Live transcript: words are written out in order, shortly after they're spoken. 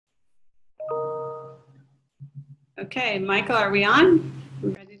Okay, Michael, are we on?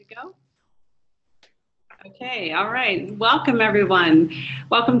 Ready to go? Okay, all right. Welcome, everyone.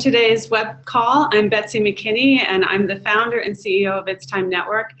 Welcome to today's web call. I'm Betsy McKinney, and I'm the founder and CEO of It's Time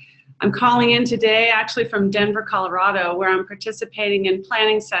Network. I'm calling in today actually from Denver, Colorado, where I'm participating in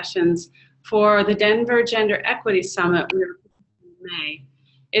planning sessions for the Denver Gender Equity Summit in May.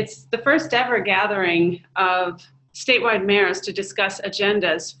 It's the first ever gathering of statewide mayors to discuss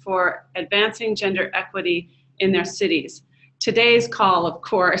agendas for advancing gender equity in their cities. Today's call, of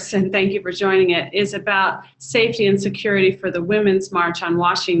course, and thank you for joining it, is about safety and security for the Women's March on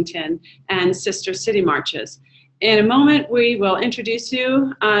Washington and Sister City marches. In a moment, we will introduce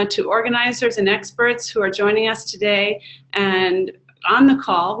you to organizers and experts who are joining us today. And on the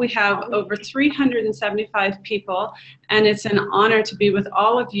call, we have over 375 people, and it's an honor to be with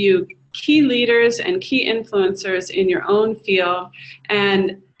all of you, key leaders and key influencers in your own field.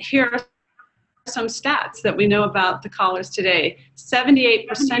 And here are some stats that we know about the callers today.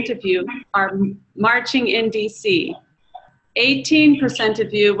 78% of you are marching in DC. 18%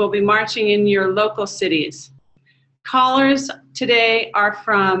 of you will be marching in your local cities. Callers today are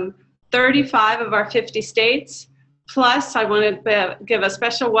from 35 of our 50 states. Plus, I want to give a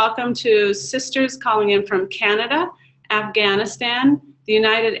special welcome to sisters calling in from Canada, Afghanistan, the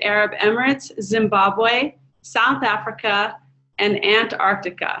United Arab Emirates, Zimbabwe, South Africa, and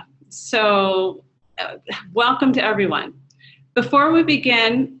Antarctica. So welcome to everyone. Before we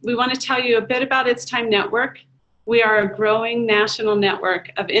begin, we want to tell you a bit about It's Time Network. We are a growing national network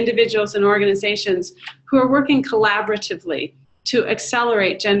of individuals and organizations who are working collaboratively to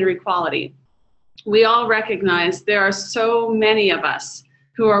accelerate gender equality. We all recognize there are so many of us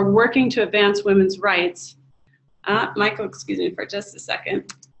who are working to advance women's rights. Michael, excuse me for just a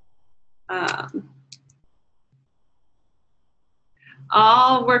second.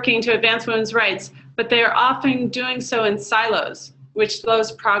 All working to advance women's rights, but they are often doing so in silos, which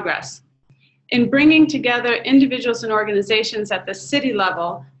slows progress. In bringing together individuals and organizations at the city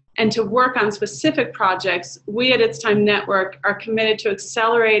level and to work on specific projects, we at It's Time Network are committed to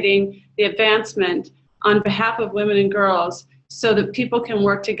accelerating the advancement on behalf of women and girls so that people can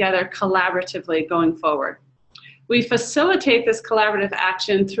work together collaboratively going forward. We facilitate this collaborative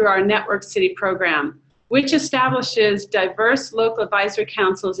action through our Network City program, which establishes diverse local advisory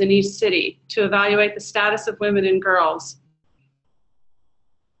councils in each city to evaluate the status of women and girls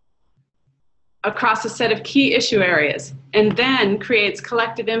across a set of key issue areas, and then creates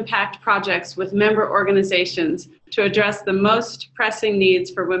collective impact projects with member organizations to address the most pressing needs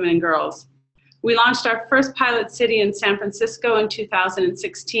for women and girls. We launched our first pilot city in San Francisco in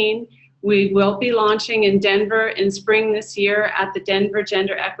 2016. We will be launching in Denver in spring this year at the Denver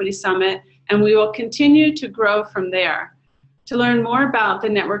Gender Equity Summit, and we will continue to grow from there. To learn more about the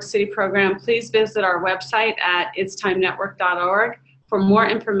Network City program, please visit our website at itstimenetwork.org for more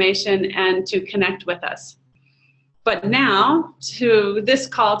information and to connect with us. But now, to this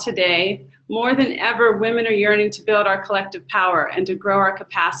call today, more than ever, women are yearning to build our collective power and to grow our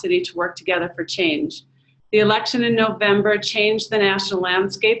capacity to work together for change. The election in November changed the national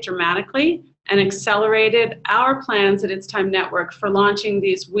landscape dramatically and accelerated our plans at It's Time Network for launching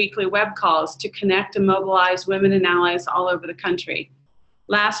these weekly web calls to connect and mobilize women and allies all over the country.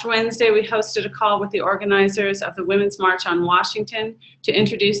 Last Wednesday, we hosted a call with the organizers of the Women's March on Washington to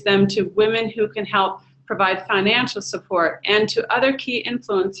introduce them to women who can help provide financial support and to other key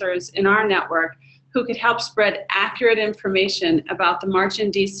influencers in our network who could help spread accurate information about the March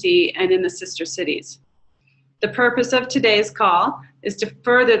in DC and in the sister cities. The purpose of today's call is to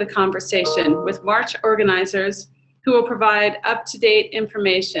further the conversation with March organizers who will provide up-to-date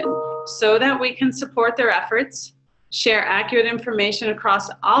information so that we can support their efforts, share accurate information across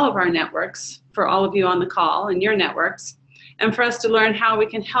all of our networks for all of you on the call and your networks, and for us to learn how we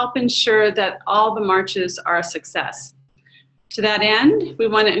can help ensure that all the marches are a success. To that end, we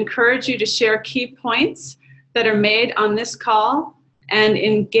want to encourage you to share key points that are made on this call and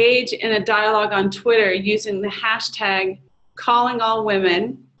engage in a dialogue on Twitter using the hashtag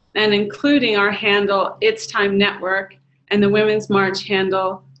 #CallingAllWomen and including our handle It's Time Network and the Women's March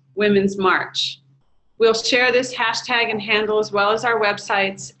handle Women's March. We'll share this hashtag and handle as well as our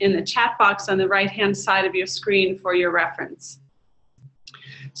websites in the chat box on the right-hand side of your screen for your reference.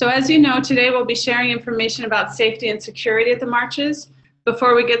 So as you know, today we'll be sharing information about safety and security at the marches.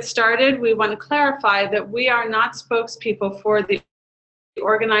 Before we get started, we want to clarify that we are not spokespeople for the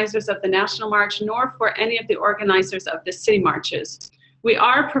organizers of the National March nor for any of the organizers of the city marches. We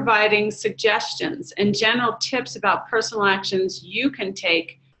are providing suggestions and general tips about personal actions you can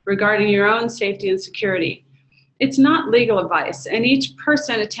take regarding your own safety and security. it's not legal advice, and each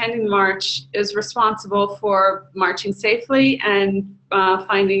person attending the march is responsible for marching safely and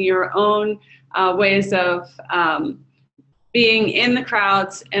finding your own ways of being in the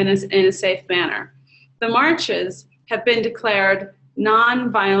crowds in a safe manner. The marches have been declared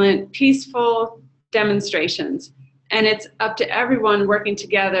non-violent, peaceful demonstrations, and it's up to everyone working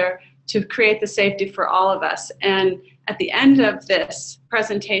together to create the safety for all of us. And at the end of this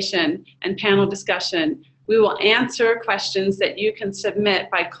presentation and panel discussion, we will answer questions that you can submit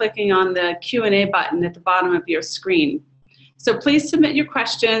by clicking on the Q&A button at the bottom of your screen. So please submit your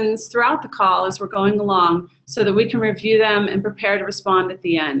questions throughout the call as we're going along so that we can review them and prepare to respond at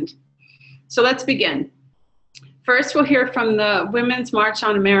the end. So let's begin. First, we'll hear from the Women's March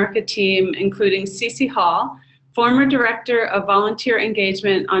on America team, including Cece Hall, former Director of Volunteer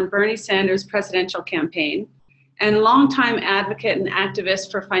Engagement on Bernie Sanders' presidential campaign, and longtime advocate and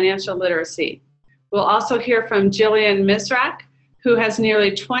activist for financial literacy. We'll also hear from Jillian Misrak, who has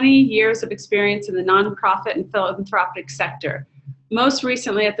nearly 20 years of experience in the nonprofit and philanthropic sector, most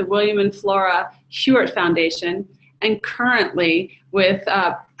recently at the William and Flora Hewitt Foundation, and currently with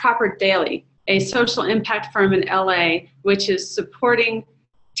Proper Daily, a social impact firm in LA, which is supporting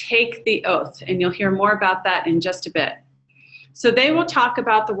Take the Oath, and you'll hear more about that in just a bit. So they will talk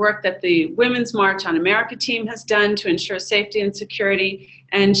about the work that the Women's March on America team has done to ensure safety and security,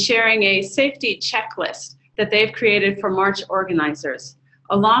 and sharing a safety checklist that they've created for march organizers,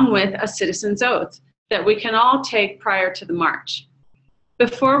 along with a citizen's oath that we can all take prior to the march.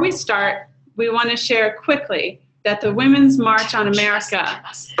 Before we start, we want to share quickly that the Women's March on America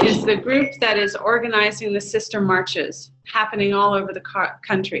is the group that is organizing the sister marches happening all over the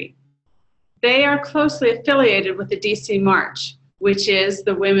country. They are closely affiliated with the DC March, which is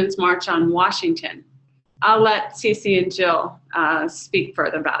the Women's March on Washington. I'll let Cece and Jill speak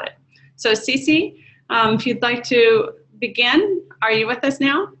further about it. So Cece, if you'd like to begin, are you with us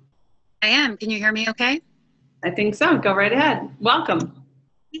now? I am. Can you hear me okay? I think so. Go right ahead. Welcome.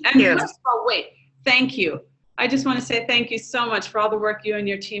 Thank you. First of all, wait, thank you. I just want to say thank you so much for all the work you and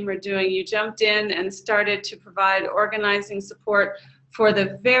your team are doing. You jumped in and started to provide organizing support for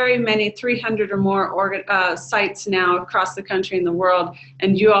the very many 300 or more sites now across the country and the world,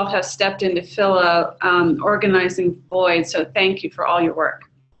 and you all have stepped in to fill a organizing void, so thank you for all your work.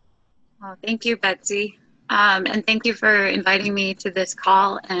 Well, thank you, Betsy, and thank you for inviting me to this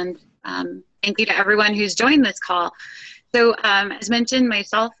call, and thank you to everyone who's joined this call. So as mentioned,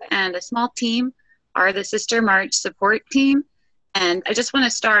 myself and a small team are the Sister March support team, and I just want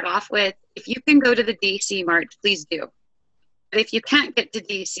to start off with, if you can go to the DC March, please do. But if you can't get to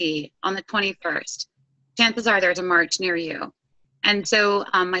DC on the 21st, chances are there's a march near you. And so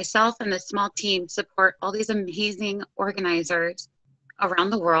myself and the small team support all these amazing organizers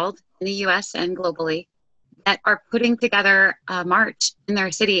around the world, in the US and globally, that are putting together a march in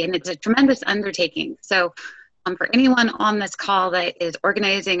their city, and it's a tremendous undertaking. So for anyone on this call that is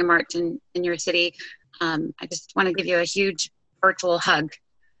organizing a march in your city, I just want to give you a huge virtual hug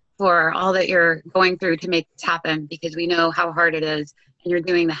for all that you're going through to make this happen, because we know how hard it is and you're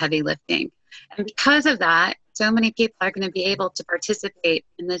doing the heavy lifting. And because of that, so many people are going to be able to participate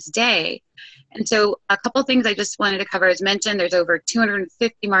in this day. And so a couple things I just wanted to cover. As mentioned, there's over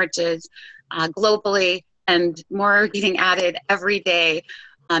 250 marches globally, and more getting added every day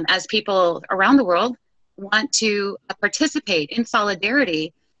as people around the world want to participate in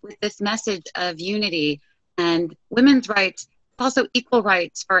solidarity with this message of unity and women's rights, also equal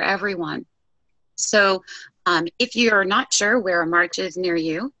rights for everyone. So if you're not sure where a march is near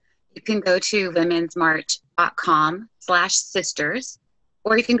you, you can go to womensmarch.com/sisters,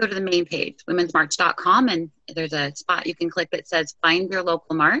 or you can go to the main page, womensmarch.com, and there's a spot you can click that says find your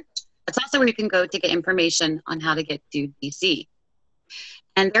local march. That's also where you can go to get information on how to get to DC.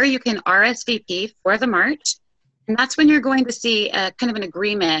 And there you can RSVP for the march, and that's when you're going to see a kind of an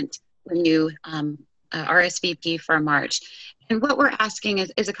agreement when you RSVP for a march. And what we're asking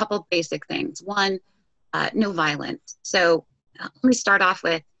is a couple of basic things. One, no violence. So let me start off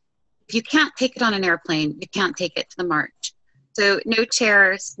with, if you can't take it on an airplane, you can't take it to the march. So no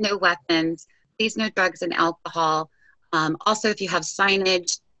chairs, no weapons, please no drugs and alcohol. Also, if you have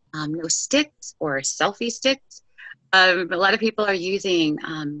signage, no sticks or selfie sticks. A lot of people are using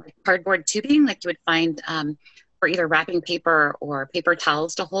cardboard tubing like you would find for either wrapping paper or paper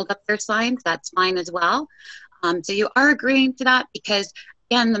towels to hold up their signs. That's fine as well. So you are agreeing to that because,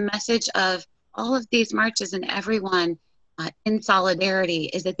 again, the message of all of these marches and everyone in solidarity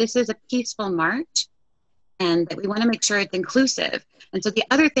is that this is a peaceful march and that we want to make sure it's inclusive. And so the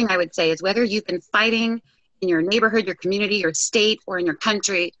other thing I would say is, whether you've been fighting in your neighborhood, your community, your state, or in your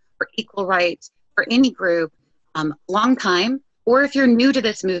country for equal rights for any group, long time, or if you're new to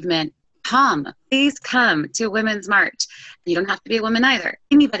this movement, please come to a Women's March. You don't have to be a woman either.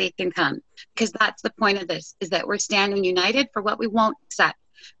 Anybody can come, because that's the point of this, is that we're standing united for what we won't accept.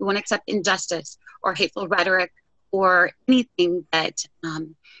 We won't accept injustice or hateful rhetoric or anything that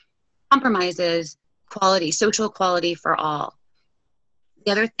compromises equality, social equality for all.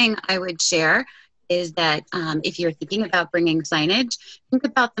 The other thing I would share is that if you're thinking about bringing signage, think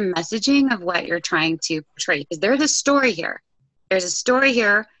about the messaging of what you're trying to portray, because there's a story here. There's a story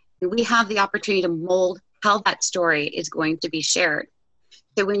here, and we have the opportunity to mold how that story is going to be shared.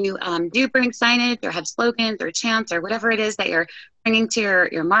 So when you do bring signage or have slogans or chants or whatever it is that you're bringing to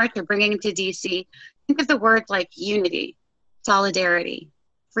your march or bringing to DC, think of the words like unity, solidarity,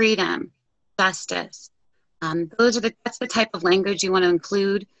 freedom, justice. That's the type of language you want to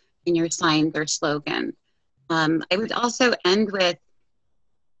include in your signs or slogan. I would also end with,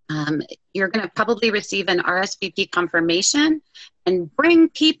 you're going to probably receive an RSVP confirmation, and bring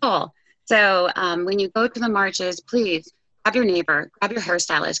people. So when you go to the marches, please grab your neighbor, grab your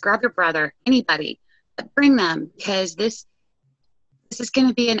hairstylist, grab your brother, anybody, but bring them, because this is going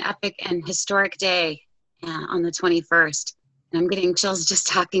to be an epic and historic day on the 21st. And I'm getting chills just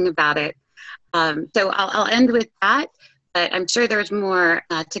talking about it. So I'll end with that, but I'm sure there's more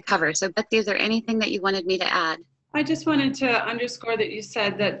to cover. So Betsy, is there anything that you wanted me to add? I just wanted to underscore that you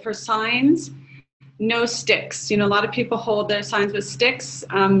said that for signs, no sticks. You know, a lot of people hold their signs with sticks.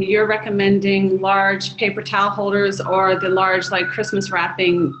 You're recommending large paper towel holders, or the large, like, Christmas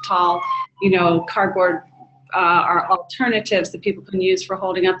wrapping tall, cardboard are alternatives that people can use for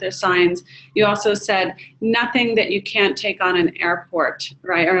holding up their signs. You also said nothing that you can't take on an airport,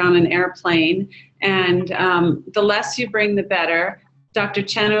 right, or on an airplane. And the less you bring, the better. Dr.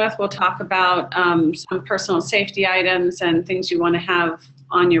 Chenoweth will talk about some personal safety items and things you want to have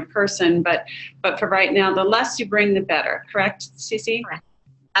on your person. But for right now, the less you bring, the better. Correct, Cece? Correct.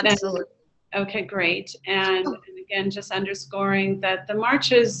 Absolutely. Okay, great. And again, just underscoring that the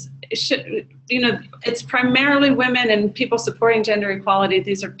marches it's primarily women and people supporting gender equality.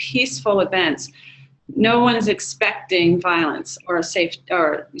 These are peaceful events. No one is expecting violence or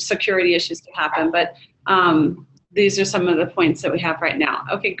security issues to happen, but these are some of the points that we have right now.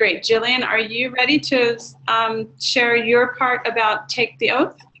 Okay, great. Jillian, are you ready to share your part about Take the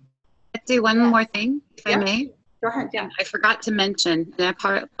Oath? Let's do one more thing, if I may. Go ahead, yeah. I forgot to mention, and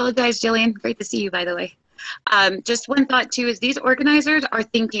I apologize, Jillian. Great to see you, by the way. Just one thought, too, is these organizers are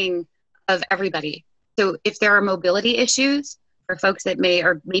thinking of everybody. So if there are mobility issues for folks that may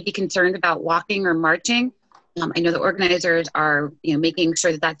be concerned about walking or marching, I know the organizers are making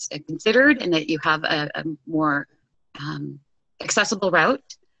sure that that's considered and that you have a more accessible route.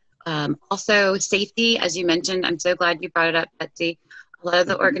 Also, safety, as you mentioned, I'm so glad you brought it up, Betsy. A lot of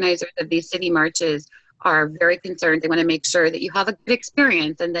the organizers of these city marches are very concerned. They want to make sure that you have a good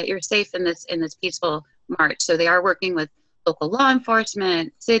experience and that you're safe in this peaceful march. So they are working with local law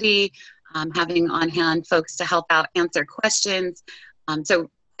enforcement, city, having on hand folks to help out answer questions. So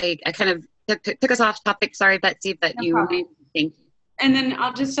I kind of took us off topic. Sorry, Betsy, but no problem. Thank you. And then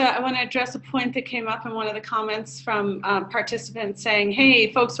I'll just, I want to address a point that came up in one of the comments from participants saying,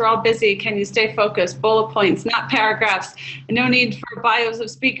 hey, folks, we're all busy. Can you stay focused? Bullet points, not paragraphs. And no need for bios of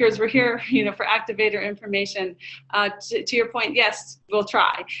speakers. We're here, for activator information. To your point, yes, we'll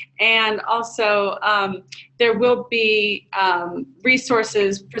try. And also, there will be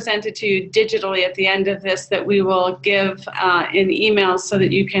resources presented to you digitally at the end of this that we will give in emails so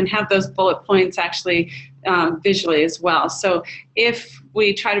that you can have those bullet points actually visually as well. So if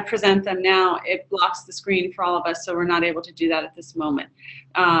we try to present them now, it blocks the screen for all of us, so we're not able to do that at this moment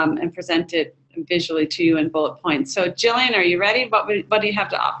and present it visually to you in bullet points. So Jillian, are you ready? What do you have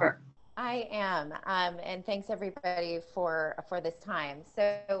to offer? I am, and thanks everybody for this time.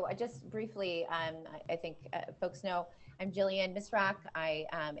 So just briefly, I think folks know I'm Jillian Misrak. I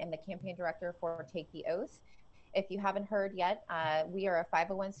am the campaign director for Take the Oath. If you haven't heard yet, we are a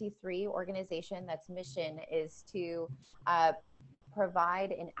 501c3 organization that's mission is to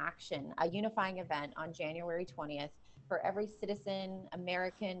provide an action, a unifying event on January 20th for every citizen,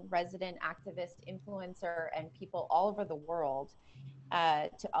 American, resident, activist, influencer, and people all over the world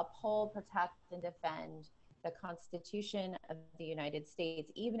to uphold, protect, and defend the Constitution of the United States,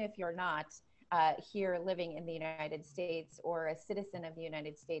 even if you're not here living in the United States or a citizen of the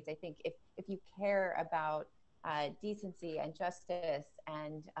United States. I think if you care about decency and justice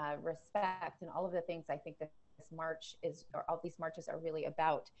and respect and all of the things I think that this march is, or all these marches are really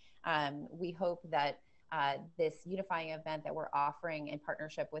about. We hope that this unifying event that we're offering in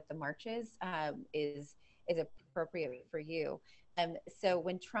partnership with the marches is appropriate for you. So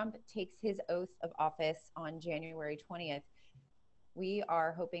when Trump takes his oath of office on January 20th, we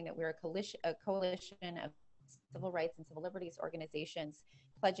are hoping that we're a coalition of civil rights and civil liberties organizations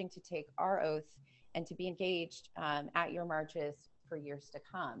pledging to take our oath and to be engaged at your marches for years to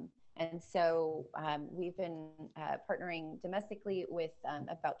come. And so we've been partnering domestically with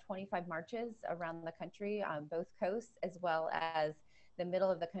about 25 marches around the country on both coasts, as well as the middle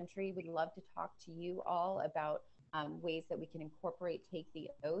of the country. We'd love to talk to you all about ways that we can incorporate Take the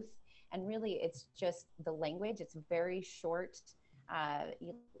Oath. And really, it's just the language. It's very short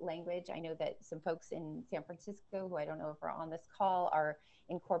language. I know that some folks in San Francisco, who I don't know if are on this call, are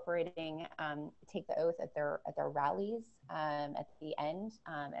incorporating Take the Oath at their rallies at the end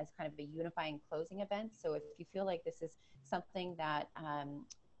as kind of a unifying closing event. So if you feel like this is something that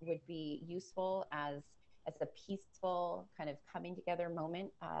would be useful as a peaceful kind of coming together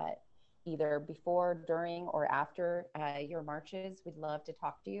moment, either before, during, or after your marches, we'd love to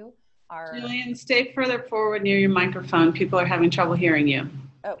talk to you. Julian, stay further forward near your microphone. People are having trouble hearing you.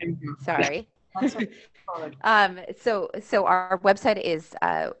 Oh, sorry. So our website is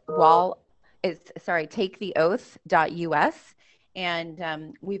taketheoath.us.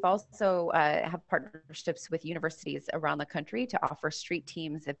 And we've also have partnerships with universities around the country to offer street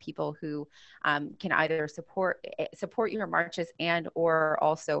teams of people who can either support your marches and or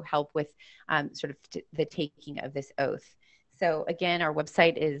also help with sort of the taking of this oath. So again, our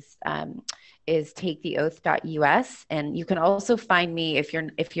website is taketheoath.us, and you can also find me if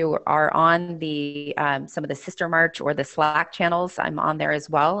you are on the some of the Sister March or the Slack channels. I'm on there as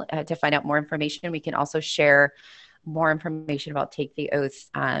well to find out more information. We can also share more information about Take the Oath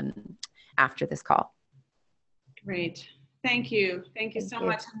after this call. Great. Thank you. Thank you so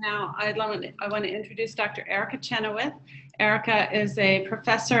much. And now I want to introduce Dr. Erica Chenoweth. Erica is a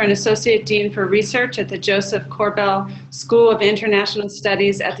professor and associate dean for research at the Joseph Corbell School of International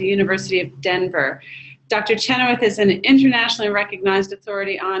Studies at the University of Denver. Dr. Chenoweth is an internationally recognized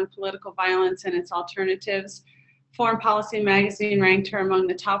authority on political violence and its alternatives. Foreign Policy magazine ranked her among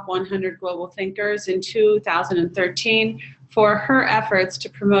the top 100 global thinkers in 2013 for her efforts to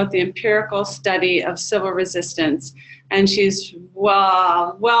promote the empirical study of civil resistance. And she's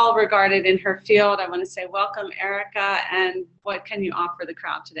well regarded in her field. I want to say welcome, Erica, and what can you offer the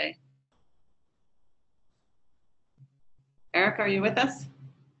crowd today? Erica, are you with us?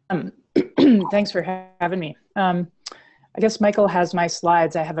 Thanks for having me. I guess Michael has my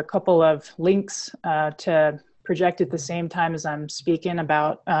slides. I have a couple of links to project at the same time as I'm speaking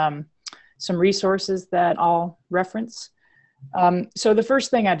about some resources that I'll reference. So the first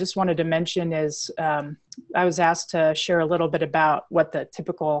thing I just wanted to mention is I was asked to share a little bit about what the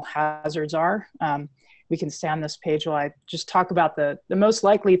typical hazards are. We can stay on this page while I just talk about the most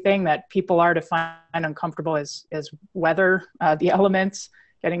likely thing that people are to find uncomfortable is weather, the elements,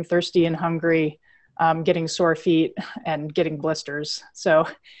 getting thirsty and hungry, getting sore feet, and getting blisters. So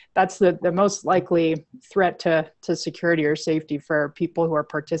that's the most likely threat to security or safety for people who are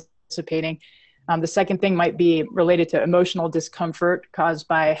participating. The second thing might be related to emotional discomfort caused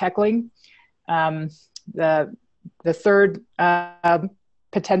by heckling. The third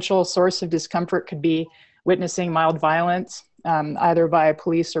potential source of discomfort could be witnessing mild violence, either by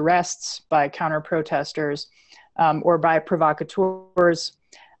police arrests, by counter-protesters, or by provocateurs.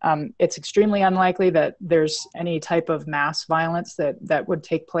 It's extremely unlikely that there's any type of mass violence that would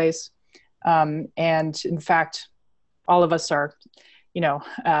take place. And in fact, all of us are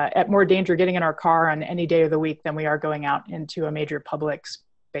at more danger getting in our car on any day of the week than we are going out into a major public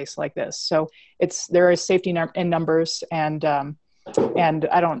space like this. So there is safety in numbers, and I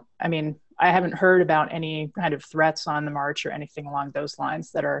haven't heard about any kind of threats on the march or anything along those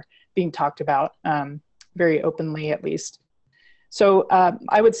lines that are being talked about very openly, at least. So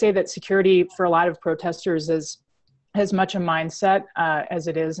I would say that security for a lot of protesters is as much a mindset as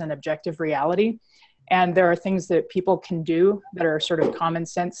it is an objective reality. And there are things that people can do that are sort of common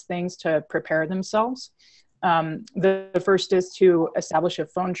sense things to prepare themselves. The first is to establish a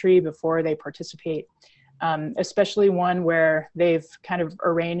phone tree before they participate, especially one where they've kind of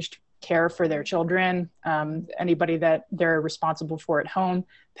arranged care for their children, anybody that they're responsible for at home,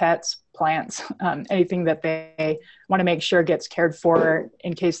 pets, plants, anything that they want to make sure gets cared for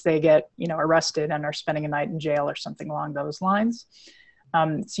in case they get arrested and are spending a night in jail or something along those lines.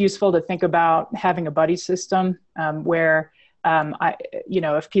 It's useful to think about having a buddy system where,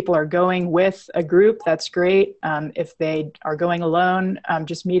 if people are going with a group, that's great. If they are going alone,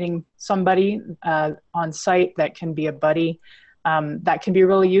 just meeting somebody on site that can be a buddy, that can be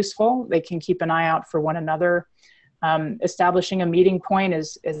really useful. They can keep an eye out for one another. Establishing a meeting point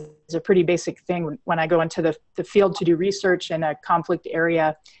is a pretty basic thing. When I go into the field to do research in a conflict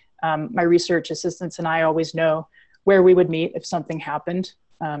area, my research assistants and I always know where we would meet if something happened,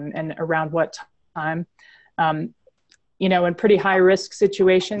 and around what time. You know, in pretty high risk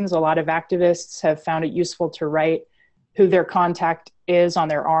situations, a lot of activists have found it useful to write who their contact is on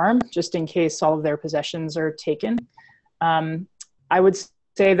their arm, just in case all of their possessions are taken. I would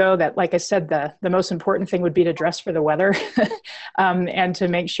say, though, that, like I said, the most important thing would be to dress for the weather and to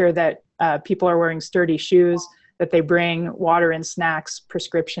make sure that people are wearing sturdy shoes, that they bring water and snacks,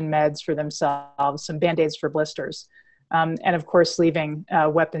 prescription meds for themselves, some Band-Aids for blisters, and of course, leaving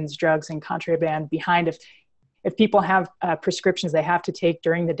weapons, drugs, and contraband behind. If people have prescriptions they have to take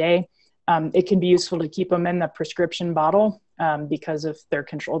during the day, it can be useful to keep them in the prescription bottle because if they're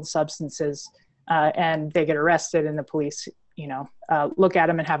controlled substances and they get arrested and the police, you know, look at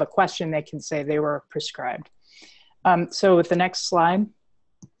them and have a question, they can say they were prescribed. So with the next slide.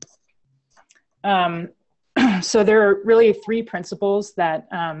 So there are really three principles that,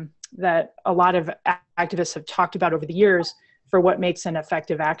 that a lot of activists have talked about over the years for what makes an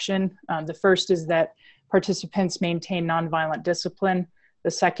effective action. The first is that participants maintain nonviolent discipline.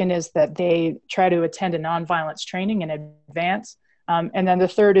 The second is that they try to attend a nonviolence training in advance. And then the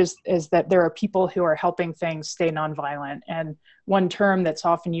third is that there are people who are helping things stay nonviolent. And one term that's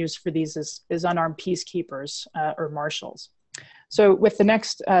often used for these is unarmed peacekeepers or marshals. So with the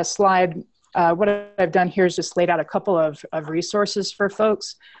next slide, what I've done here is just laid out a couple of resources for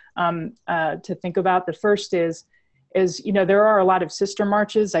folks to think about. The first is, you know, there are a lot of sister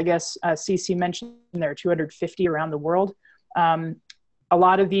marches. I guess CC mentioned there are 250 around the world. A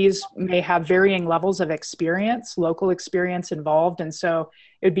lot of these may have varying levels of experience, local experience involved. And so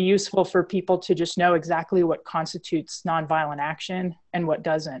it would be useful for people to just know exactly what constitutes nonviolent action and what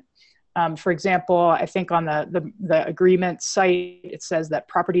doesn't. For example, I think on the agreement site, it says that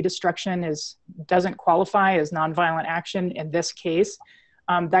property destruction doesn't qualify as nonviolent action in this case.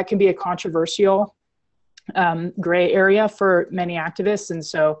 That can be a controversial gray area for many activists. And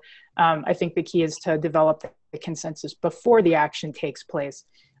so I think the key is to develop the consensus before the action takes place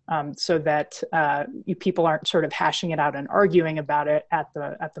so that people aren't sort of hashing it out and arguing about it at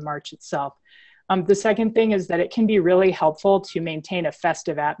the march itself. The second thing is that it can be really helpful to maintain a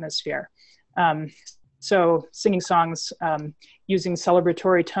festive atmosphere. So singing songs, using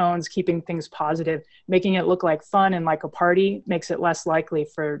celebratory tones, keeping things positive, making it look like fun and like a party makes it less likely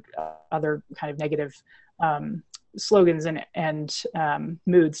for other kind of negative slogans and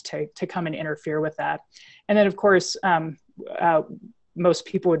moods to come and interfere with that. And then of course, most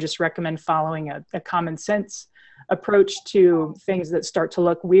people would just recommend following a common sense approach to things that start to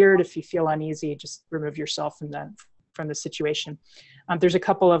look weird. If you feel uneasy, just remove yourself from the situation. There's a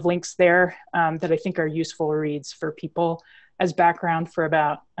couple of links there that I think are useful reads for people as background for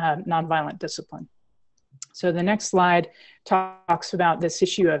about nonviolent discipline. So the next slide talks about this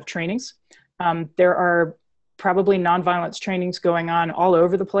issue of trainings. There are probably nonviolence trainings going on all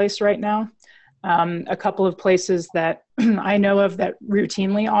over the place right now. A couple of places that I know of that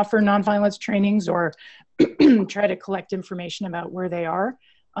routinely offer nonviolence trainings or try to collect information about where they are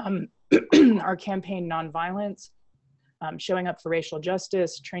Campaign Nonviolence, Showing Up for Racial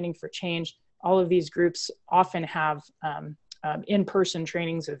Justice, Training for Change. All of these groups often have in-person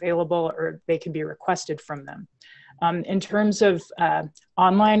trainings available, or they can be requested from them. In terms of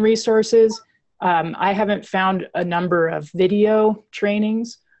online resources, I haven't found a number of video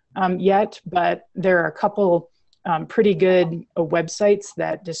trainings yet, but there are a couple pretty good websites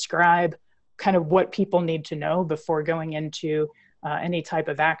that describe kind of what people need to know before going into any type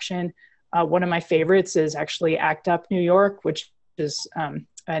of action. One of my favorites is actually ACT UP New York, which is an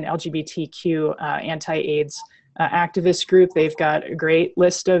LGBTQ anti-AIDS activist group. They've got a great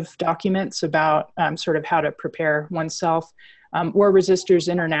list of documents about sort of how to prepare oneself. War Resisters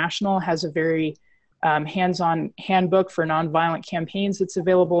International has a very hands-on handbook for nonviolent campaigns that's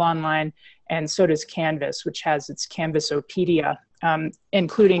available online, and so does Canvas, which has its Canvasopedia,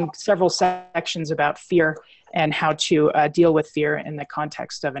 including several sections about fear and how to deal with fear in the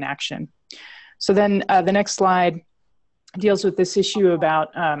context of an action. So then the next slide deals with this issue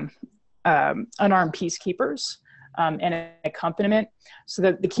about unarmed peacekeepers and accompaniment. So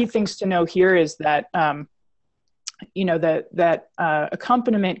the key things to know here is that, you know, that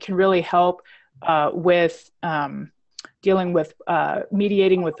accompaniment can really help with dealing with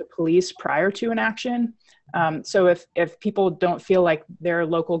mediating with the police prior to an action. So if people don't feel like their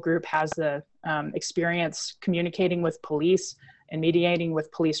local group has the experience communicating with police and mediating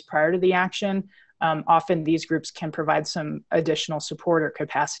with police prior to the action, often these groups can provide some additional support or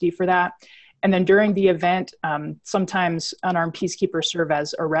capacity for that. And then during the event, sometimes unarmed peacekeepers serve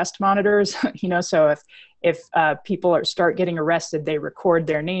as arrest monitors. So if people start getting arrested, they record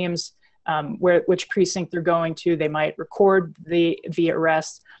their names, which precinct they're going to. They might record the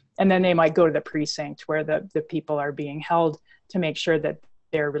arrest, and then they might go to the precinct where the people are being held to make sure that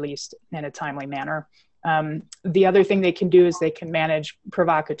they're released in a timely manner. The other thing they can do is they can manage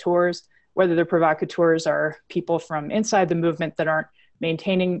provocateurs, whether the provocateurs are people from inside the movement that aren't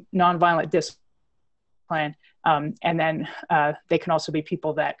maintaining nonviolent discipline. And then they can also be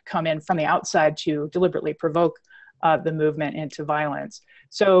people that come in from the outside to deliberately provoke the movement into violence.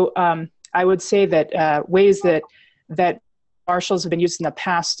 So I would say that ways that marshals have been used in the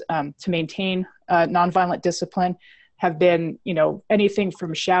past to maintain nonviolent discipline have been, anything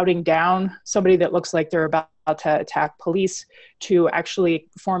from shouting down somebody that looks like they're about to attack police, to actually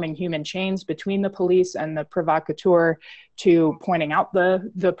forming human chains between the police and the provocateur, to pointing out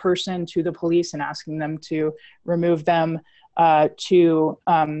the person to the police and asking them to remove them, to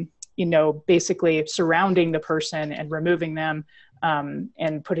basically surrounding the person and removing them,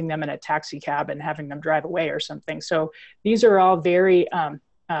 and putting them in a taxi cab and having them drive away or something. So these are all very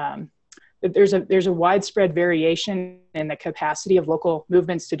there's a widespread variation in the capacity of local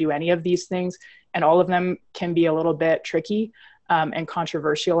movements to do any of these things, and all of them can be a little bit tricky and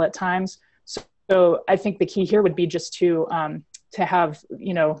controversial at times. So I think the key here would be just to have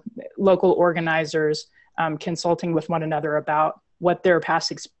local organizers consulting with one another about what their past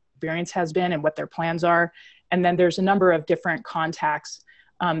experience has been and what their plans are. And then there's a number of different contacts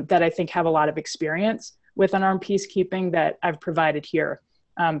that I think have a lot of experience with unarmed peacekeeping that I've provided here.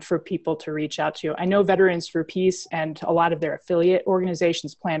 For people to reach out to. I know Veterans for Peace and a lot of their affiliate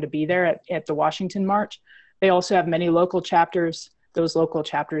organizations plan to be there at the Washington March. They also have many local chapters. Those local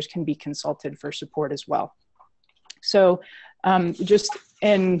chapters can be consulted for support as well. So just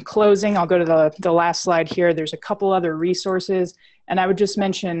in closing, I'll go to the last slide here. There's a couple other resources, and I would just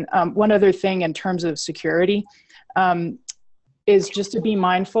mention one other thing in terms of security is just to be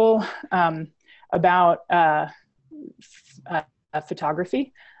mindful about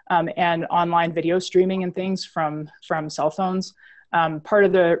photography and online video streaming and things from cell phones. Part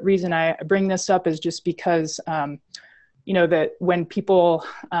of the reason I bring this up is just because that when people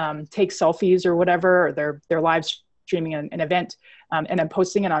take selfies or whatever, or they're live streaming an event and then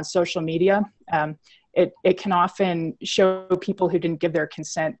posting it on social media, it can often show people who didn't give their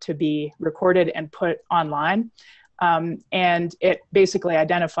consent to be recorded and put online. And it basically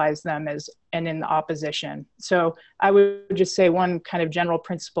identifies them as and in the opposition. So I would just say one kind of general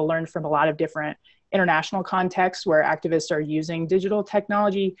principle learned from a lot of different international contexts where activists are using digital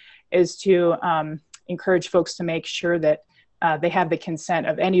technology is to encourage folks to make sure that they have the consent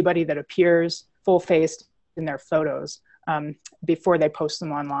of anybody that appears full-faced in their photos before they post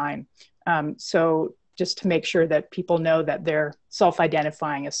them online. So just to make sure that people know that they're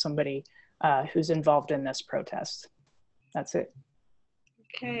self-identifying as somebody who's involved in this protest. That's it.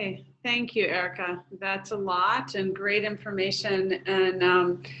 Okay, thank you, Erica. That's a lot and great information. And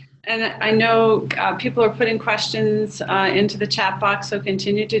I know people are putting questions into the chat box, so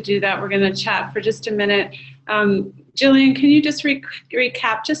continue to do that. We're going to chat for just a minute. Jillian, can you just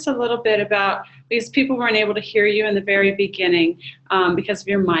recap just a little bit about, because people weren't able to hear you in the very beginning because of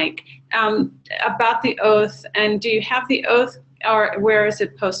your mic, about the oath, and do you have the oath, or where is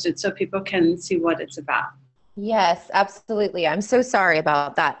it posted so people can see what it's about? Yes, absolutely. I'm so sorry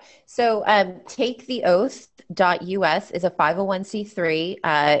about that. So taketheoath.us is a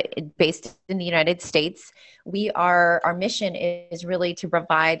 501c3 based in the United States. Our mission is really to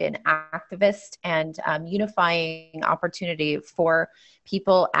provide an activist and unifying opportunity for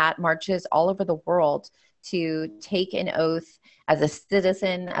people at marches all over the world to take an oath as a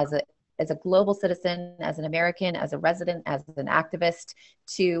citizen, as a global citizen, as an American, as a resident, as an activist,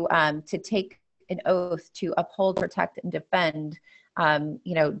 to take an oath to uphold, protect, and defend,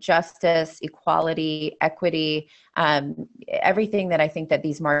 justice, equality, equity, everything that I think that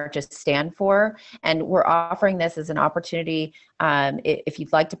these marches stand for. And we're offering this as an opportunity. If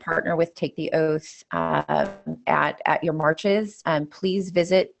you'd like to partner with Take the Oath at your marches, please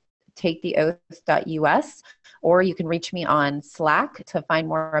visit taketheoath.us, or you can reach me on Slack to find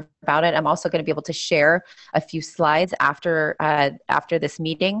more about it. I'm also going to be able to share a few slides after this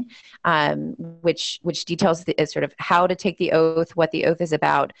meeting, which details sort of how to take the oath, what the oath is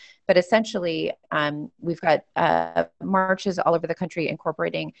about. But essentially, we've got marches all over the country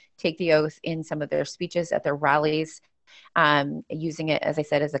incorporating Take the Oath in some of their speeches at their rallies, using it, as I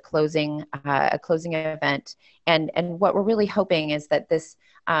said, as a closing event. And what we're really hoping is that this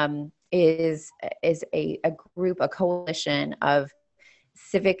is a group, a coalition of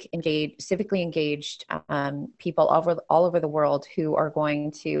civically engaged people all over the world who are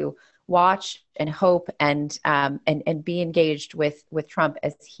going to watch and hope and be engaged with Trump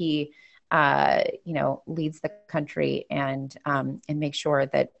as he leads the country and make sure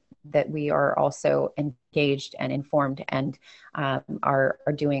that we are also engaged and informed and are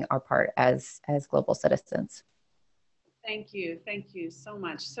doing our part as global citizens. Thank you so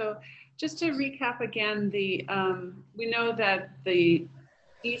much. So just to recap again, we know that the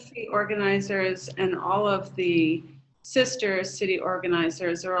DC organizers and all of the sister city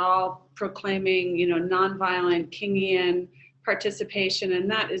organizers are all proclaiming, nonviolent Kingian participation, and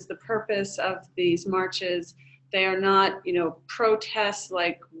that is the purpose of these marches. They are not, protests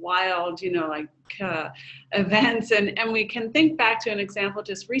like wild, events. And we can think back to an example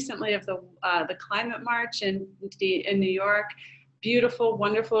just recently of the climate march in New York. Beautiful,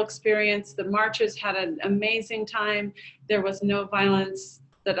 wonderful experience. The marchers had an amazing time. There was no violence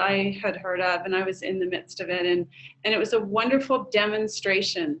that I had heard of, and I was in the midst of it. And it was a wonderful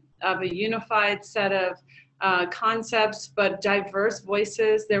demonstration of a unified set of concepts, but diverse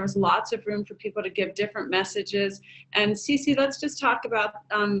voices. There was lots of room for people to give different messages. And Cece, let's just talk about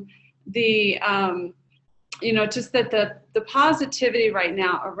just that the positivity right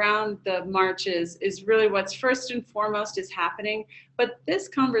now around the marches is really what's first and foremost is happening. But this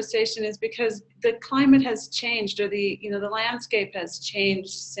conversation is because the climate has changed, or the landscape has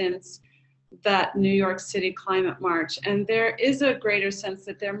changed since that New York City climate march. And there is a greater sense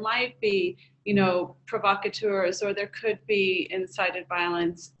that there might be provocateurs, or there could be incited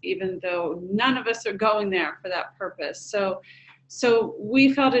violence, even though none of us are going there for that purpose. So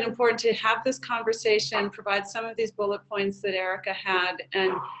we felt it important to have this conversation, provide some of these bullet points that Erica had,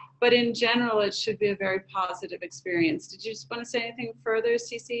 but in general, it should be a very positive experience. Did you just want to say anything further,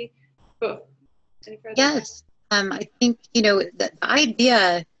 Cece? Any further? Yes, I think, the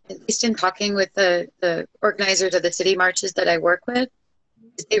idea, at least in talking with the organizers of the city marches that I work with,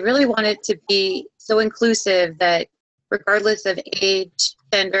 is they really want it to be so inclusive that regardless of age,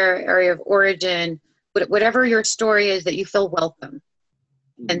 gender, area of origin, whatever your story is, that you feel welcome.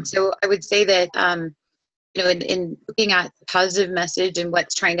 And so I would say that, in looking at the positive message and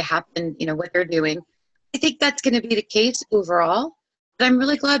what's trying to happen, what they're doing, I think that's going to be the case overall. But I'm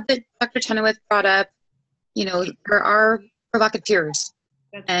really glad that Dr. Chenoweth brought up, there are provocateurs.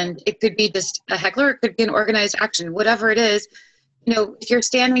 And it could be just a heckler, it could be an organized action, whatever it is. If you're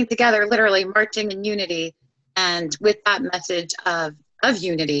standing together, literally marching in unity, and with that message of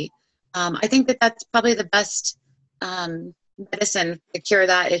unity, I think that that's probably the best medicine to cure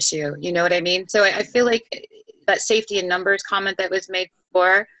that issue. You know what I mean? So I feel like that safety in numbers comment that was made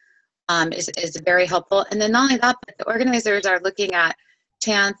before is very helpful. And then not only that, but the organizers are looking at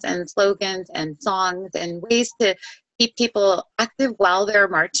chants and slogans and songs and ways to keep people active while they're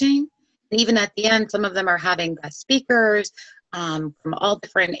marching. And even at the end, some of them are having guest speakers from all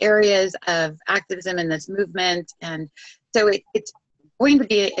different areas of activism in this movement. And so it's going to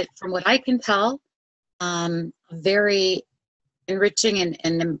be, from what I can tell, a very enriching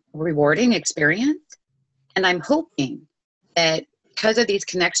and rewarding experience. And I'm hoping that because of these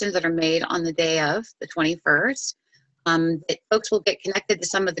connections that are made on the day of the 21st, that folks will get connected to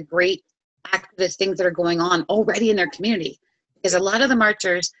some of the great activist things that are going on already in their community. Because a lot of the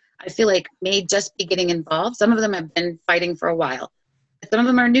marchers, I feel like, may just be getting involved. Some of them have been fighting for a while. Some of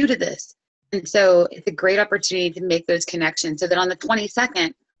them are new to this. And so it's a great opportunity to make those connections so that on the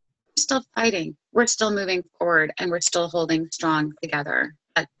 22nd, we're still fighting, we're still moving forward, and we're still holding strong together.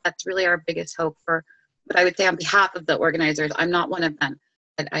 That's really our biggest hope for what I would say on behalf of the organizers. I'm not one of them,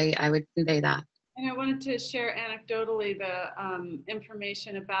 but I would convey that. And I wanted to share anecdotally the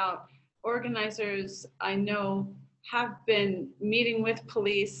information about organizers I know have been meeting with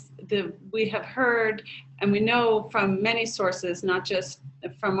police. We have heard, and we know from many sources, not just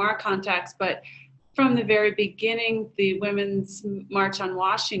from our contacts, but from the very beginning, the Women's March on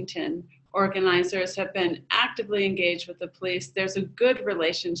Washington organizers have been actively engaged with the police. There's a good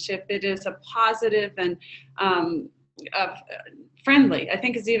relationship. It is a positive and friendly, I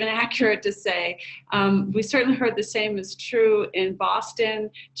think is even accurate to say. We certainly heard the same is true in Boston.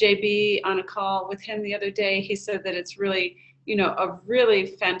 JB, on a call with him the other day, he said that it's really, a really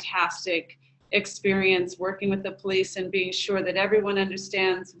fantastic experience working with the police and being sure that everyone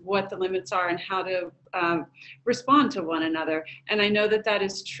understands what the limits are and how to respond to one another. And I know that that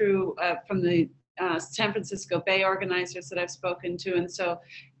is true from the San Francisco Bay organizers that I've spoken to. And so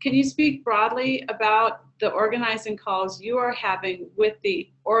can you speak broadly about the organizing calls you are having with the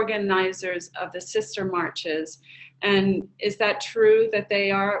organizers of the sister marches? And is that true that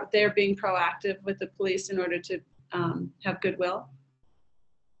they're being proactive with the police in order to have goodwill?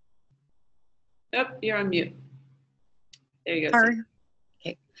 Yep, you're on mute. There you go.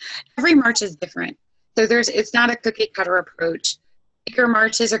 Okay. Every march is different. So it's not a cookie cutter approach. Bigger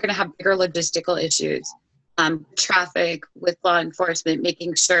marches are going to have bigger logistical issues. Traffic with law enforcement,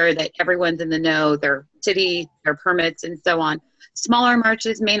 making sure that everyone's in the know, their city, their permits, and so on. Smaller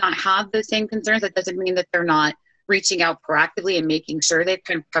marches may not have those same concerns. That doesn't mean that they're not reaching out proactively and making sure they've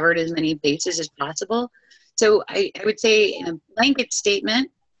kind of covered as many bases as possible. So I would say in a blanket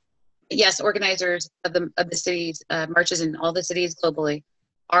statement, yes, organizers of the city's marches in all the cities globally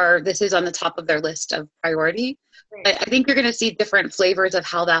this is on the top of their list of priority. But I think you're going to see different flavors of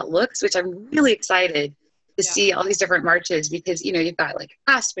how that looks, which I'm really excited to see all these different marches, because, you know, you've got like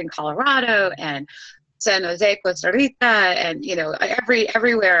Aspen, Colorado, and San Jose, Costa Rica, and, you know,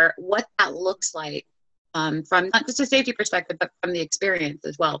 everywhere, what that looks like from not just a safety perspective, but from the experience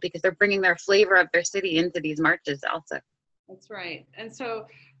as well, because they're bringing their flavor of their city into these marches also. That's right. And so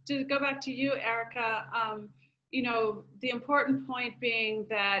to go back to you, Erica, you know, the important point being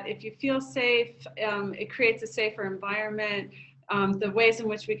that if you feel safe, it creates a safer environment. The ways in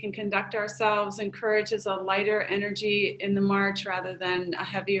which we can conduct ourselves encourages a lighter energy in the march rather than a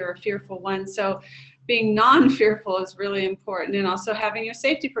heavier or fearful one. So being non-fearful is really important, and also having your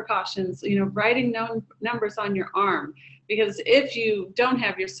safety precautions, you know, writing known numbers on your arm, because if you don't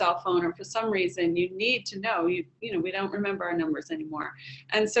have your cell phone or for some reason you need to know, you know, we don't remember our numbers anymore.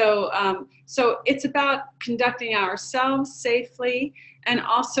 And so, so it's about conducting ourselves safely, and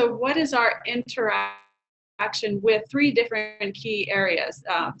also what is our interaction with three different key areas,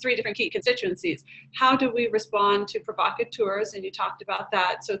 three different key constituencies. How do we respond to provocateurs? And you talked about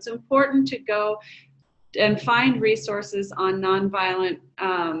that. So it's important to go and find resources on nonviolent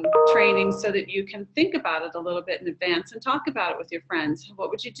training so that you can think about it a little bit in advance and talk about it with your friends. What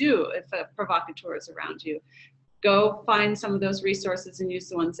would you do if a provocateur is around you? Go find some of those resources and use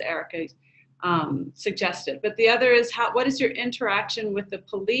the ones that Erica suggested. But the other is what is your interaction with the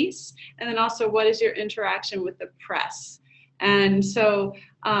police? And then also, what is your interaction with the press? And so,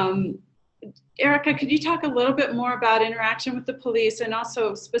 Erica, could you talk a little bit more about interaction with the police, and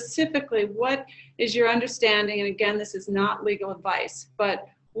also specifically, what is your understanding? And again, this is not legal advice, but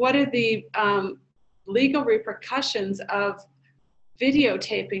what are the legal repercussions of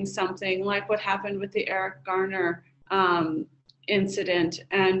videotaping something like what happened with the Eric Garner incident,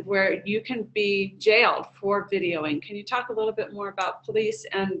 and where you can be jailed for videoing? Can you talk a little bit more about police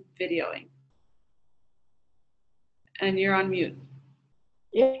and videoing? And you're on mute.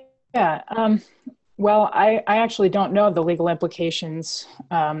 Yeah. Well, I actually don't know the legal implications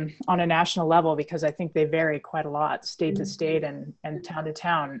on a national level, because I think they vary quite a lot, state to state and town to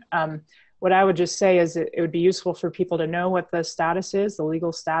town. What I would just say is that it would be useful for people to know what the status is, the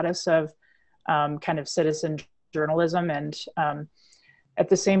legal status of kind of citizen journalism. And at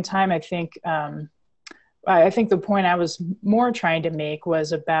the same time, I think the point I was more trying to make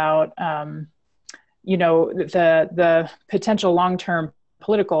was about, you know, the potential long-term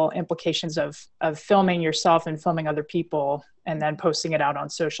political implications of filming yourself and filming other people and then posting it out on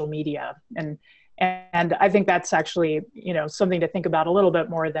social media. And I think that's actually, you know, something to think about a little bit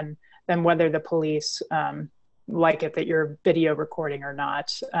more than whether the police like it that you're video recording or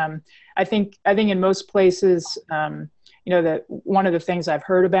not. I think in most places, you know, that one of the things I've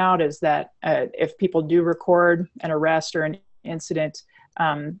heard about is that if people do record an arrest or an incident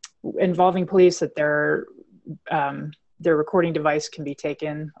involving police, that their recording device can be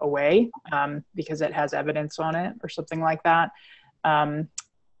taken away because it has evidence on it or something like that.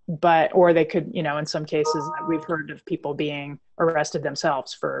 Or they could, you know, in some cases we've heard of people being arrested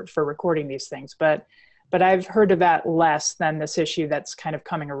themselves for recording these things. But I've heard of that less than this issue that's kind of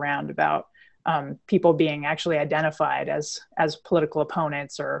coming around about people being actually identified as political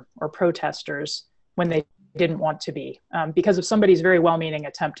opponents or protesters when they didn't want to be, because of somebody's very well-meaning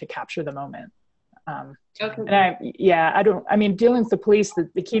attempt to capture the moment. Okay. And dealing with the police,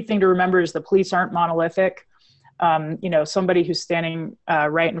 the key thing to remember is the police aren't monolithic. You know, somebody who's standing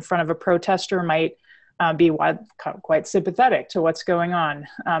right in front of a protester might be quite sympathetic to what's going on.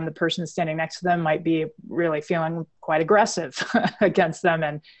 The person standing next to them might be really feeling quite aggressive against them,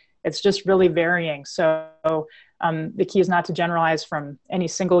 and it's just really varying. So the key is not to generalize from any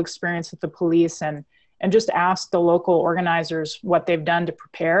single experience with the police, and just ask the local organizers what they've done to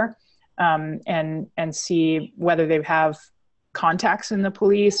prepare, and see whether they have contacts in the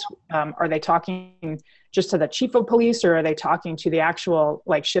police. Are they talking just to the chief of police, or are they talking to the actual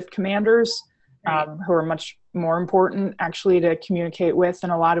like shift commanders, who are much more important actually to communicate with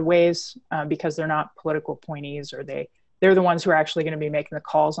in a lot of ways, because they're not political appointees, or they're the ones who are actually going to be making the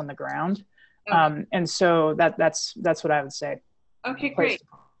calls on the ground. And so that's what I would say. Okay, great.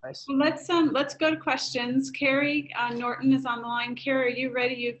 Nice. Well, let's go to questions. Carrie Norton is on the line. Carrie, are you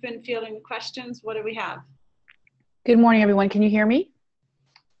ready? You've been fielding questions. What do we have? Good morning, everyone. Can you hear me?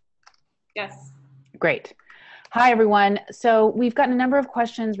 Yes. Great. Hi, everyone. So we've gotten a number of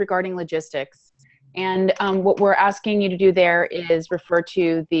questions regarding logistics. And what we're asking you to do there is refer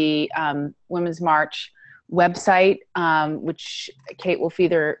to the Women's March website, which Kate will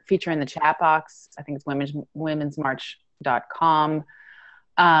feature in the chat box. I think it's womensmarch.com.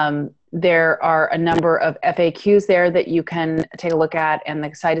 There are a number of FAQs there that you can take a look at, and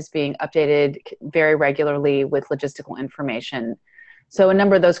the site is being updated very regularly with logistical information. So a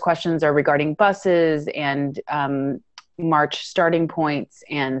number of those questions are regarding buses and March starting points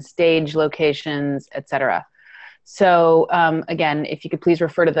and stage locations, etc. So again, if you could please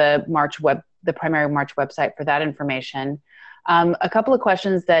refer to the primary March website for that information. A couple of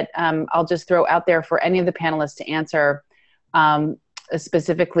questions that I'll just throw out there for any of the panelists to answer.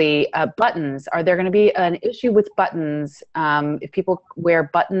 Specifically buttons. Are there going to be an issue with buttons? If people wear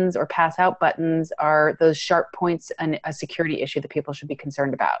buttons or pass out buttons, are those sharp points a security issue that people should be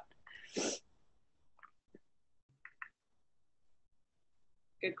concerned about?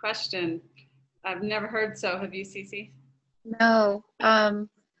 Good question. I've never heard so. Have you, Cece? No,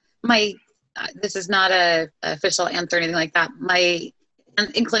 this is not a official answer or anything like that. My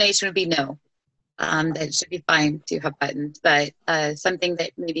inclination would be no. That it should be fine to have buttons, but something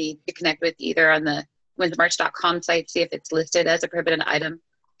that maybe to connect with either on the womensmarch.com site, see if it's listed as a prohibited item,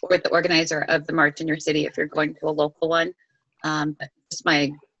 or with the organizer of the march in your city if you're going to a local one. But just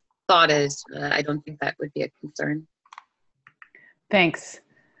my thought is, I don't think that would be a concern. Thanks.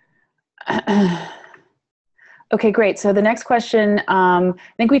 Okay, great. So the next question, I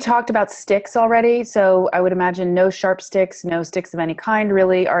think we talked about sticks already. So I would imagine no sharp sticks, no sticks of any kind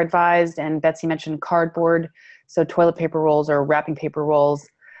really are advised. And Betsy mentioned cardboard, so toilet paper rolls or wrapping paper rolls.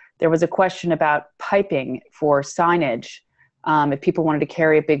 There was a question about piping for signage. If people wanted to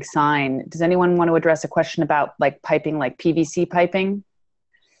carry a big sign, does anyone want to address a question about like piping, like PVC piping?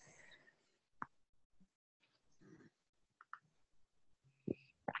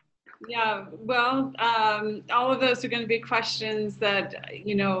 Yeah, well, all of those are going to be questions that,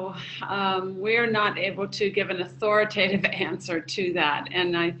 we're not able to give an authoritative answer to that.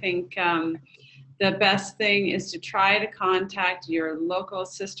 And I think the best thing is to try to contact your local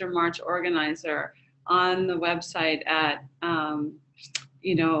Sister March organizer on the website at,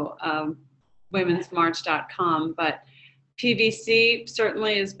 womensmarch.com. But PVC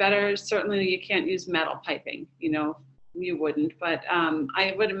certainly is better. Certainly you can't use metal piping, you wouldn't, but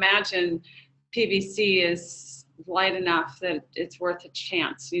I would imagine PVC is light enough that it's worth a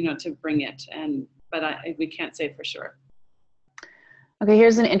chance, to bring it. But we can't say for sure. Okay,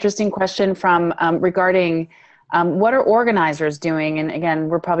 here's an interesting question from regarding what are organizers doing? And again,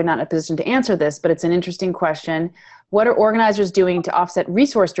 we're probably not in a position to answer this, but it's an interesting question. What are organizers doing to offset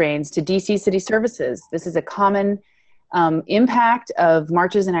resource drains to DC city services? This is a common impact of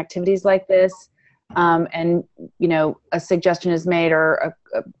marches and activities like this. And, a suggestion is made or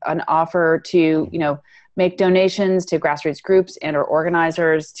an offer to, make donations to grassroots groups and or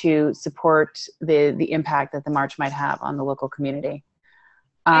organizers to support the impact that the march might have on the local community.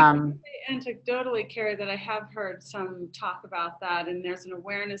 I can say anecdotally, Carrie, that I have heard some talk about that, and there's an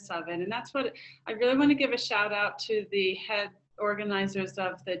awareness of it. And that's what I really want to give a shout out to the head organizers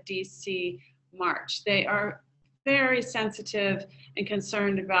of the DC March. They are very sensitive and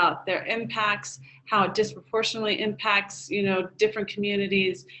concerned about their impacts, how it disproportionately impacts, different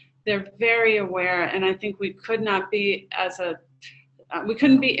communities. They're very aware, and I think we could not be we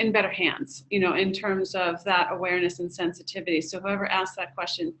couldn't be in better hands, in terms of that awareness and sensitivity. So whoever asked that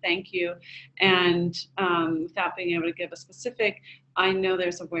question, thank you. And without being able to give a specific, I know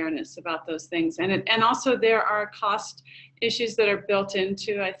there's awareness about those things. And also there are cost issues that are built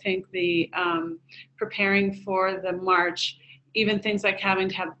into, I think, the preparing for the march, even things like having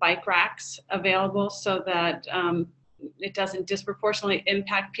to have bike racks available so that it doesn't disproportionately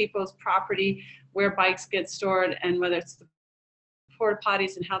impact people's property where bikes get stored, and whether it's the porta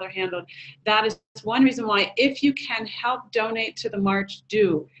potties and how they're handled. That is one reason why, if you can help donate to the march,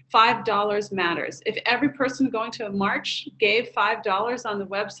 do. $5 matters. If every person going to a march gave $5 on the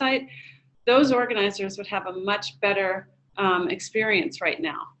website, those organizers would have a much better experience right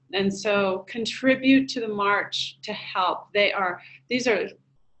now. And so contribute to the march to help. These are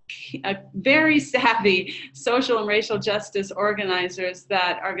very savvy social and racial justice organizers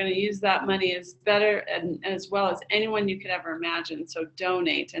that are going to use that money as better and as well as anyone you could ever imagine. So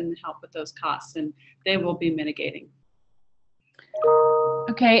donate and help with those costs, and they will be mitigating.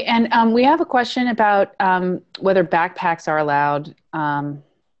 Okay, and we have a question about whether backpacks are allowed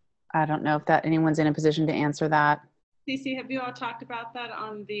I don't know if that anyone's in a position to answer that. Cece, have you all talked about that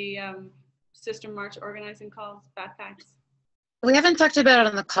on the Sister March organizing calls, backpacks? We haven't talked about it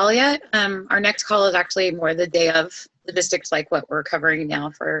on the call yet. Our next call is actually more the day of, logistics like what we're covering now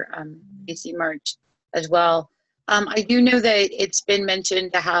for DC March as well. I do know that it's been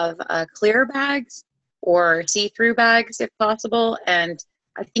mentioned to have clear bags or see-through bags if possible. And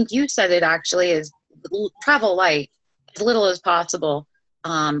I think you said it actually is travel light, as little as possible.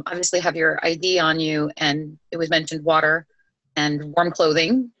 Obviously have your ID on you, and it was mentioned water and warm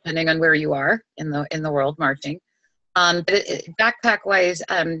clothing, depending on where you are in the world marching. But backpack wise,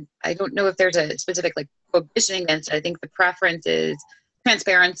 I don't know if there's a specific like prohibition against it. I think the preference is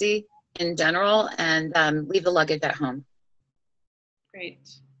transparency in general, and leave the luggage at home. Great.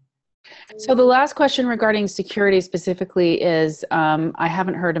 So the last question regarding security specifically is, I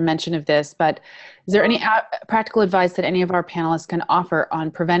haven't heard a mention of this, but is there any practical advice that any of our panelists can offer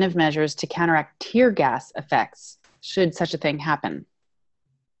on preventive measures to counteract tear gas effects, should such a thing happen?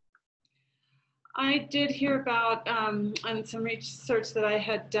 I did hear about, on some research that I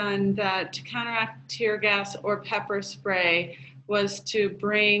had done, that to counteract tear gas or pepper spray was to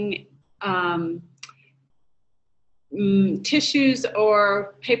bring tissues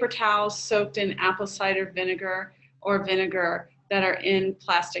or paper towels soaked in apple cider vinegar or vinegar that are in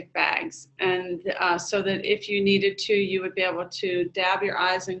plastic bags. And so that if you needed to, you would be able to dab your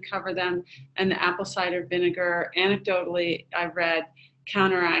eyes and cover them. And the apple cider vinegar, anecdotally, I read,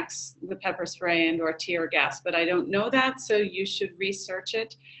 counteracts the pepper spray and or tear gas, but I don't know that, so you should research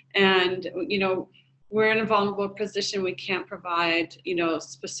it. And you know, we're in a vulnerable position. We can't provide, you know,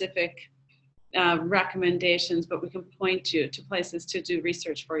 specific recommendations, but we can point you to places to do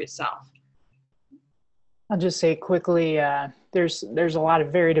research for yourself. I'll just say quickly, there's a lot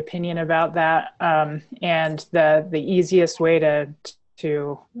of varied opinion about that, and the easiest way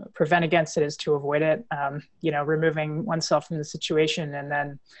to prevent against it is to avoid it. You know, removing oneself from the situation and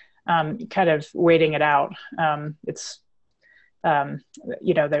then kind of waiting it out.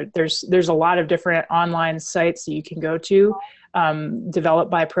 You know, there's a lot of different online sites that you can go to, developed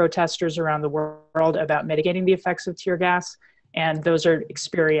by protesters around the world about mitigating the effects of tear gas. And those are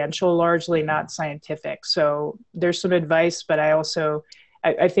experiential, largely not scientific. So there's some advice, but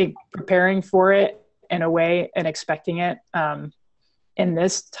I think preparing for it in a way and expecting it in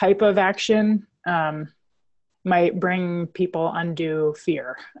this type of action might bring people undue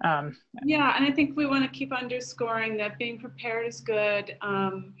fear. Yeah, and I think we want to keep underscoring that being prepared is good,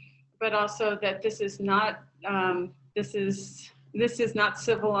 but also that this is not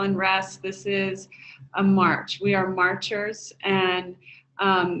civil unrest. This is a march. We are marchers, and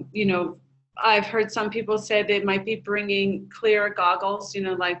you know, I've heard some people say they might be bringing clear goggles, you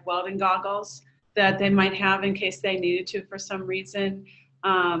know, like welding goggles that they might have in case they needed to for some reason.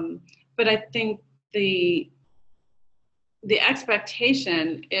 But I think the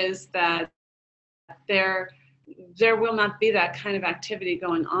expectation is that there will not be that kind of activity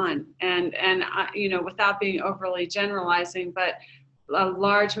going on, and you know, without being overly generalizing, but a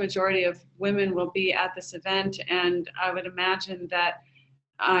large majority of women will be at this event, and I would imagine that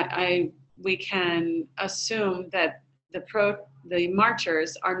we can assume that the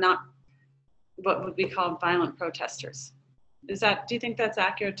marchers are not what would be called violent protesters. Do you think that's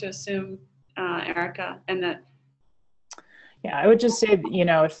accurate to assume, Erica? And that? Yeah, I would just say that, you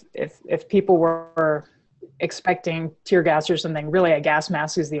know, if people were expecting tear gas or something, really a gas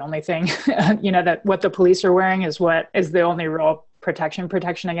mask is the only thing, you know, that what the police are wearing is the only real protection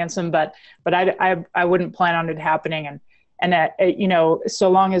against them. But I wouldn't plan on it happening. And that, you know,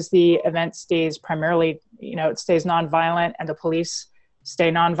 so long as the event stays primarily, you know, it stays nonviolent and the police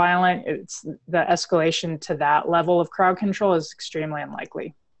stay nonviolent, it's the escalation to that level of crowd control is extremely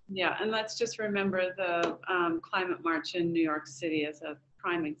unlikely. Yeah, and let's just remember the climate march in New York City as a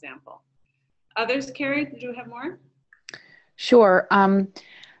prime example. Others, Carrie, do you have more? Sure.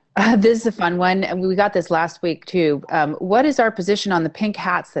 This is a fun one. And we got this last week too. What is our position on the pink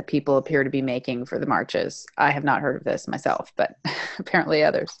hats that people appear to be making for the marches? I have not heard of this myself, but apparently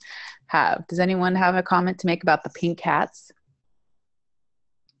others have. Does anyone have a comment to make about the pink hats?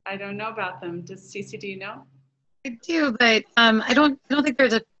 I don't know about them. Does Cece, do you know? I do, but I don't think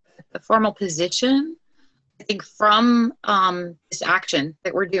there's a formal position. I think from this action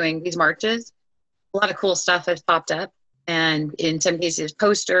that we're doing, these marches, a lot of cool stuff has popped up, and in some cases,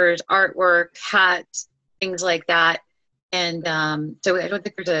 posters, artwork, hats, things like that. And so I don't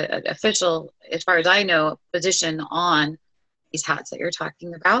think there's an official, as far as I know, position on these hats that you're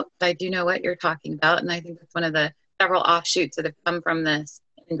talking about. But I do know what you're talking about, and I think it's one of the several offshoots that have come from this,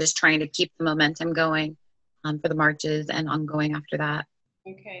 and just trying to keep the momentum going for the marches and ongoing after that.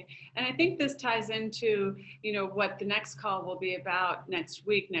 Okay, and I think this ties into, what the next call will be about next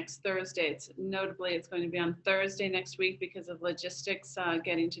week, next Thursday. Notably, it's going to be on Thursday next week because of logistics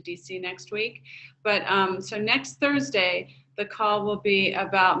getting to DC next week. But so next Thursday, the call will be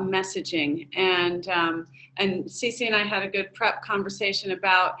about messaging, and Cece and I had a good prep conversation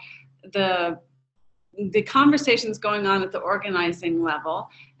about the conversations going on at the organizing level,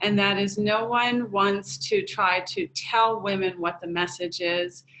 and that is no one wants to try to tell women what the message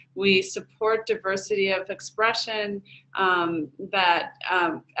is. We support diversity of expression, that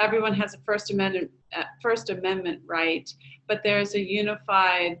everyone has a First Amendment right, but there's a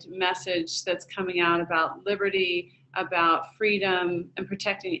unified message that's coming out about liberty, about freedom, and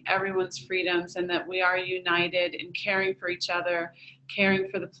protecting everyone's freedoms, and that we are united in caring for each other, caring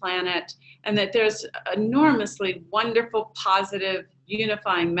for the planet, and that there's enormously wonderful, positive,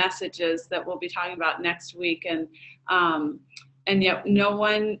 unifying messages that we'll be talking about next week. And yet no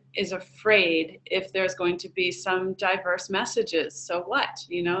one is afraid if there's going to be some diverse messages. So what?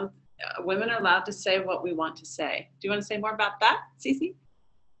 Women are allowed to say what we want to say. Do you want to say more about that, Cece?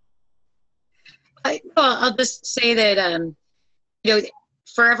 I'll just say that,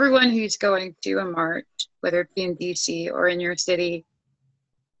 for everyone who's going to a march, whether it be in DC or in your city,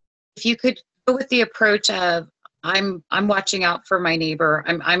 if you could go with the approach of, I'm watching out for my neighbor.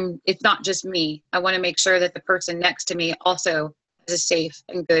 It's not just me. I want to make sure that the person next to me also has a safe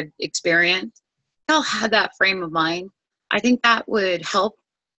and good experience. I'll have that frame of mind. I think that would help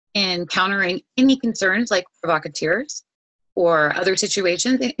in countering any concerns like provocateurs or other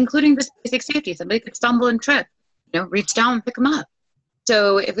situations, including just basic safety. Somebody could stumble and trip, reach down and pick them up.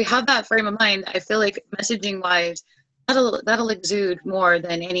 So if we have that frame of mind, I feel like messaging wise, that'll exude more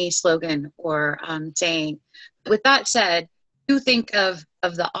than any slogan or saying. With that said, do think of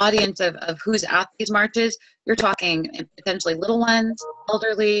the audience of who's at these marches. You're talking potentially little ones,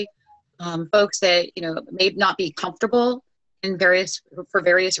 elderly, folks that may not be comfortable for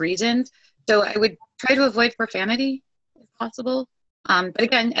various reasons. So I would try to avoid profanity if possible. But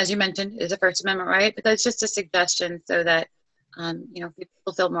again, as you mentioned, it is a First Amendment right. But that's just a suggestion so that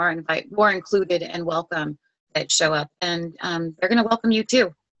people feel more included and welcome that show up, and they're going to welcome you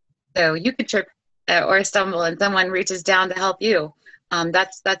too. So you could trip or stumble, and someone reaches down to help you.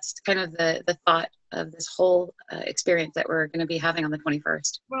 That's kind of the thought of this whole experience that we're going to be having on the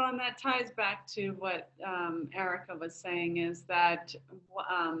 21st. Well, and that ties back to what Erica was saying, is that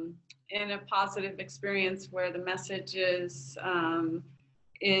in a positive experience where the message is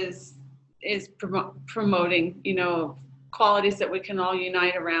promoting, qualities that we can all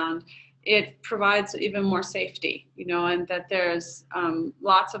unite around, it provides even more safety, and that there's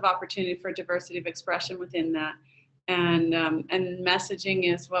lots of opportunity for diversity of expression within that. And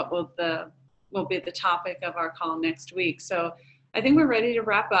messaging is what will be the topic of our call next week. So I think we're ready to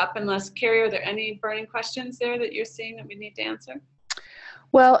wrap up, unless, Carrie, are there any burning questions there that you're seeing that we need to answer?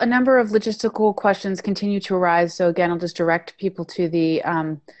 Well, a number of logistical questions continue to arise. So again, I'll just direct people to the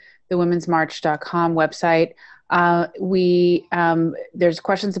womensmarch.com website. There's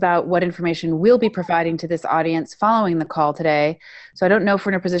questions about what information we'll be providing to this audience following the call today. So I don't know if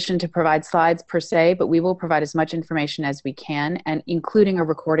we're in a position to provide slides per se, but we will provide as much information as we can, and including a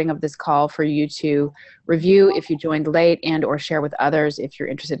recording of this call for you to review if you joined late, and or share with others if you're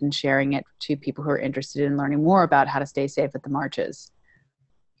interested in sharing it to people who are interested in learning more about how to stay safe at the marches.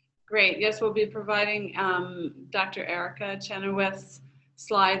 Great. Yes, we'll be providing Dr. Erica Chenoweth's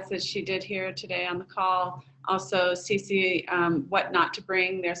slides that she did here today on the call. Also, Cece, what not to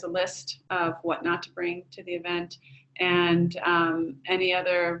bring. There's a list of what not to bring to the event, and any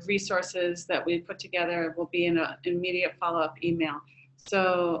other resources that we put together will be in an immediate follow-up email.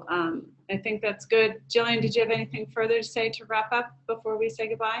 So I think that's good. Jillian, did you have anything further to say to wrap up before we say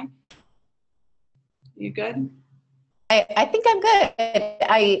goodbye? You good? I think I'm good.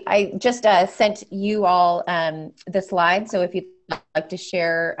 I just sent you all the slides. So if you'd like to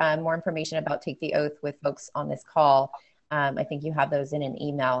share more information about Take the Oath with folks on this call, I think you have those in an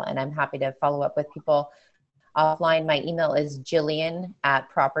email, and I'm happy to follow up with people offline. My email is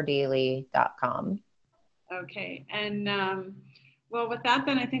jillian@properdaily.com. Okay. And well, with that,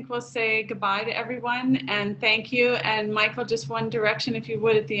 then I think we'll say goodbye to everyone, and thank you. And Michael, just one direction, if you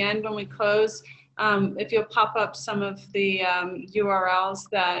would, at the end when we close. If you'll pop up some of the URLs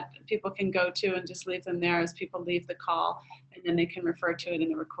that people can go to and just leave them there as people leave the call, and then they can refer to it in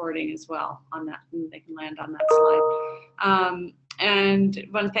the recording as well on that, and they can land on that slide. And I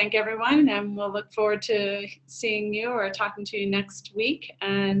want to thank everyone, and we'll look forward to seeing you or talking to you next week.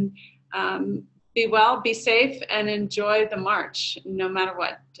 And be well, be safe, and enjoy the march no matter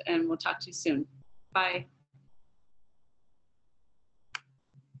what. And we'll talk to you soon. Bye.